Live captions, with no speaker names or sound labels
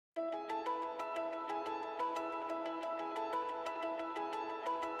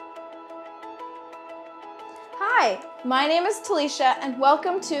Hi, my name is Talisha and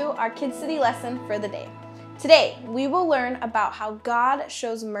welcome to our Kid City lesson for the day. Today, we will learn about how God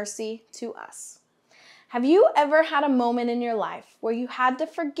shows mercy to us. Have you ever had a moment in your life where you had to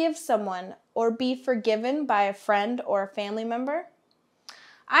forgive someone or be forgiven by a friend or a family member?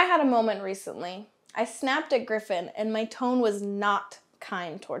 I had a moment recently. I snapped at Griffin and my tone was not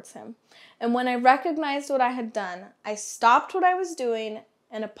kind towards him. And when I recognized what I had done, I stopped what I was doing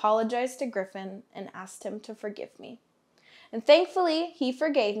and apologized to Griffin and asked him to forgive me. And thankfully, he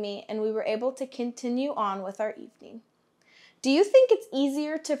forgave me and we were able to continue on with our evening. Do you think it's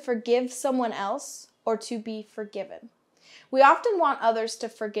easier to forgive someone else or to be forgiven? We often want others to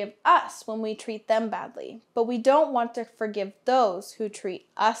forgive us when we treat them badly, but we don't want to forgive those who treat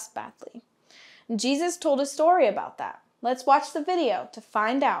us badly. And Jesus told a story about that. Let's watch the video to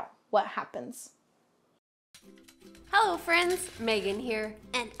find out what happens. Hello friends, Megan here.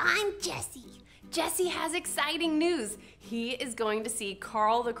 And I'm Jessie. Jesse has exciting news. He is going to see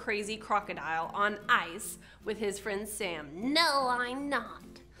Carl the Crazy Crocodile on ice with his friend Sam. No, I'm not.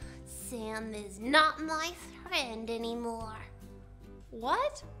 Sam is not my friend anymore.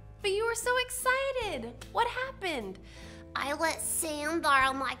 What? But you were so excited. What happened? I let Sam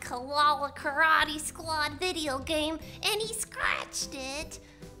borrow my Koala Karate Squad video game and he scratched it.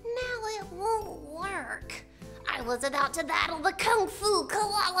 Now it won't work. I was about to battle the Kung Fu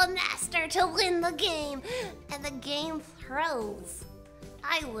Koala Master to win the game, and the game froze.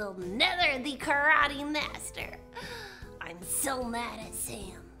 I will nether the Karate Master. I'm so mad at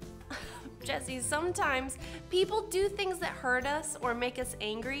Sam. Jesse, sometimes people do things that hurt us or make us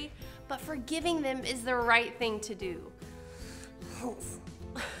angry, but forgiving them is the right thing to do.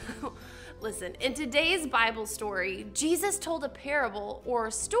 Listen, in today's Bible story, Jesus told a parable or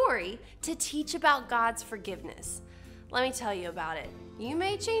a story to teach about God's forgiveness. Let me tell you about it. You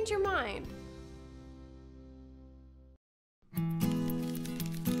may change your mind.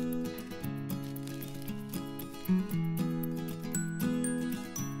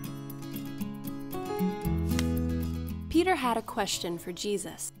 Peter had a question for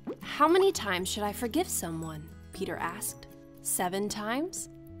Jesus. How many times should I forgive someone? Peter asked. 7 times?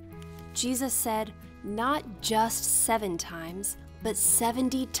 Jesus said, not just 7 times, but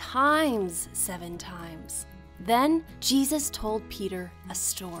 70 times 7 times. Then Jesus told Peter a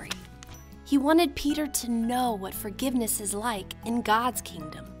story. He wanted Peter to know what forgiveness is like in God's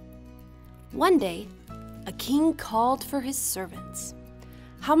kingdom. One day, a king called for his servants.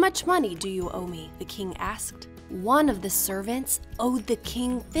 How much money do you owe me? The king asked. One of the servants owed the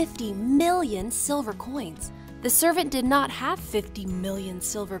king 50 million silver coins. The servant did not have 50 million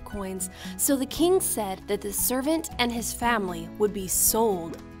silver coins, so the king said that the servant and his family would be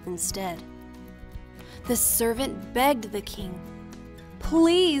sold instead. The servant begged the king,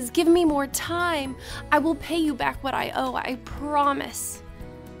 "Please give me more time. I will pay you back what I owe, I promise."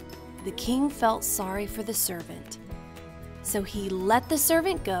 The king felt sorry for the servant, so he let the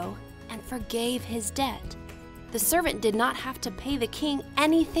servant go and forgave his debt. The servant did not have to pay the king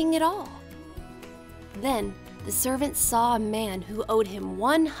anything at all. Then the servant saw a man who owed him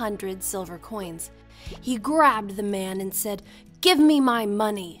 100 silver coins. He grabbed the man and said, "Give me my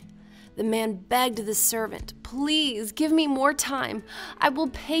money." The man begged the servant, "Please give me more time. I will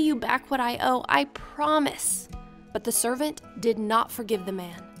pay you back what I owe, I promise." But the servant did not forgive the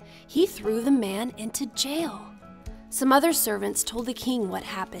man. He threw the man into jail. Some other servants told the king what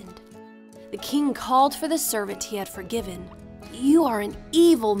happened. The king called for the servant he had forgiven. "You are an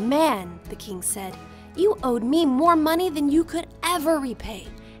evil man," the king said. "You owed me more money than you could ever repay,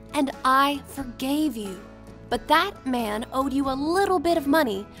 and I forgave you. But that man owed you a little bit of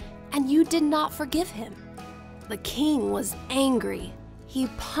money, and you did not forgive him." The king was angry. He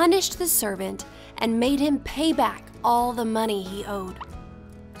punished the servant and made him pay back all the money he owed.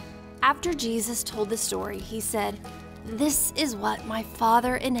 After Jesus told the story, he said, "This is what my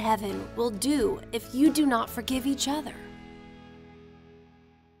Father in heaven will do if you do not forgive each other."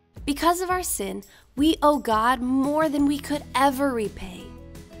 Because of our sin, we owe God more than we could ever repay.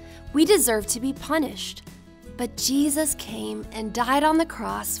 We deserve to be punished, but Jesus came and died on the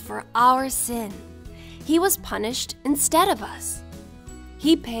cross for our sin. He was punished instead of us.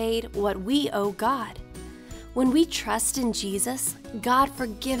 He paid what we owe God. When we trust in Jesus, God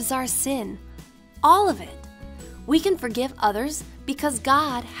forgives our sin, all of it. We can forgive others because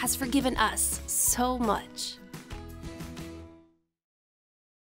God has forgiven us so much.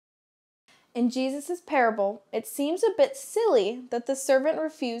 In Jesus' parable, it seems a bit silly that the servant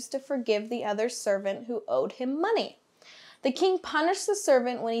refused to forgive the other servant who owed him money. The king punished the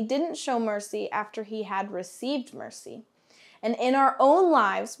servant when he didn't show mercy after he had received mercy. And in our own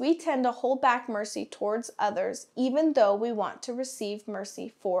lives, we tend to hold back mercy towards others, even though we want to receive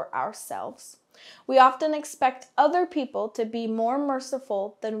mercy for ourselves. We often expect other people to be more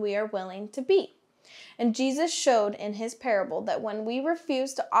merciful than we are willing to be. And Jesus showed in his parable that when we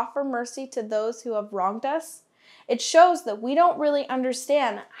refuse to offer mercy to those who have wronged us, it shows that we don't really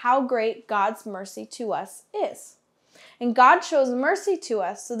understand how great God's mercy to us is. And God shows mercy to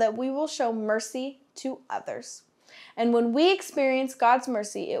us so that we will show mercy to others. And when we experience God's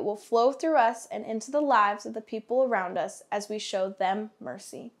mercy, it will flow through us and into the lives of the people around us as we show them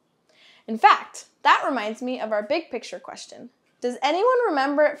mercy. In fact, that reminds me of our big picture question. Does anyone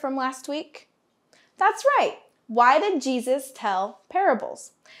remember it from last week? That's right. Why did Jesus tell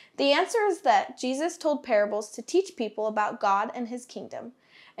parables? The answer is that Jesus told parables to teach people about God and his kingdom.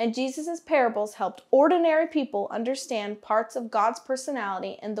 And Jesus' parables helped ordinary people understand parts of God's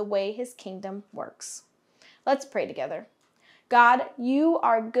personality and the way his kingdom works. Let's pray together. God, you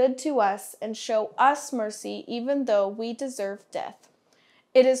are good to us and show us mercy even though we deserve death.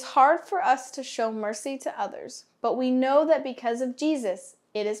 It is hard for us to show mercy to others, but we know that because of Jesus,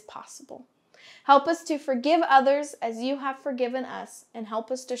 it is possible. Help us to forgive others as you have forgiven us, and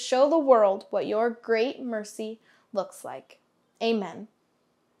help us to show the world what your great mercy looks like. Amen.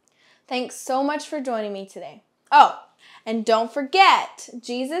 Thanks so much for joining me today. Oh, and don't forget,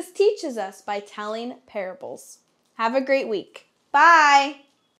 Jesus teaches us by telling parables. Have a great week. Bye.